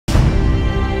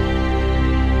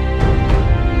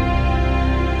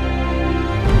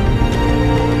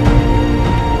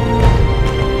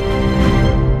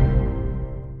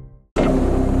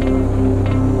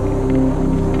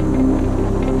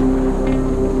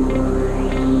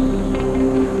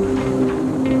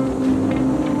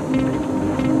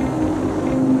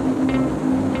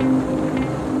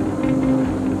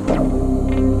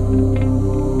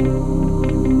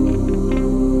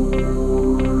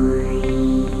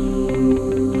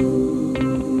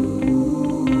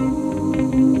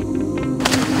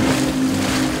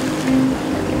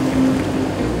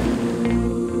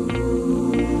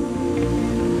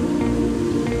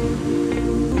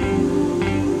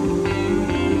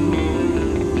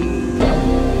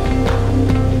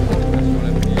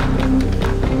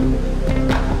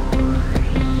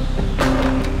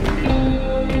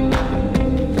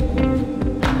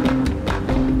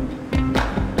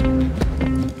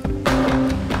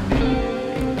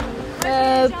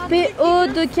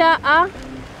PO2KA,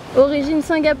 origine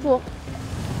Singapour.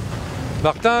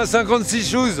 Martin, 56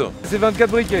 shoes, c'est 24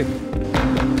 briquets.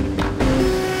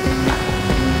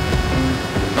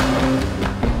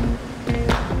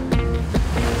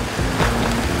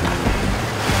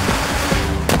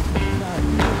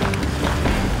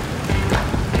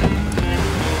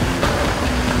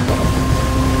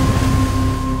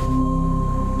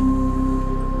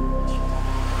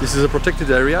 This is a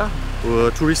protected area.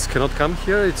 Tourists cannot come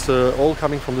here. It's all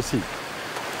coming from the sea.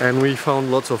 And we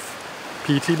found lots of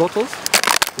PET bottles,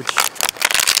 which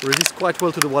resist quite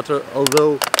well to the water,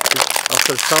 although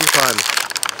after some time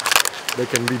they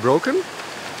can be broken.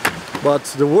 But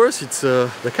the worst, it's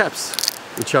the caps,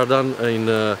 which are done in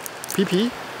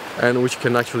PP and which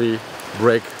can actually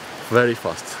break very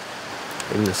fast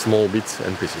in small bits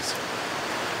and pieces.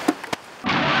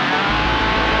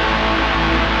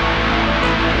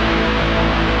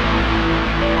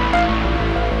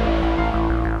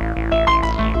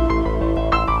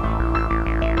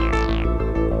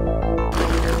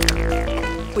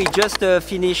 We just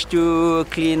finished to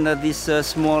clean this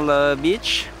small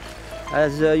beach.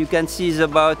 As you can see, it's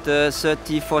about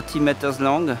 30-40 meters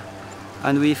long,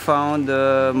 and we found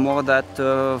more than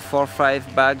 4 or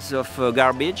 5 bags of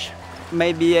garbage.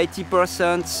 Maybe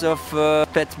 80% of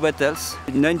PET bottles.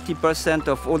 90%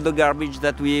 of all the garbage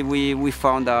that we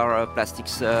found are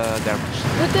plastics garbage.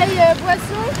 Bouteille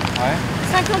boisson, ouais.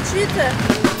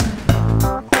 58.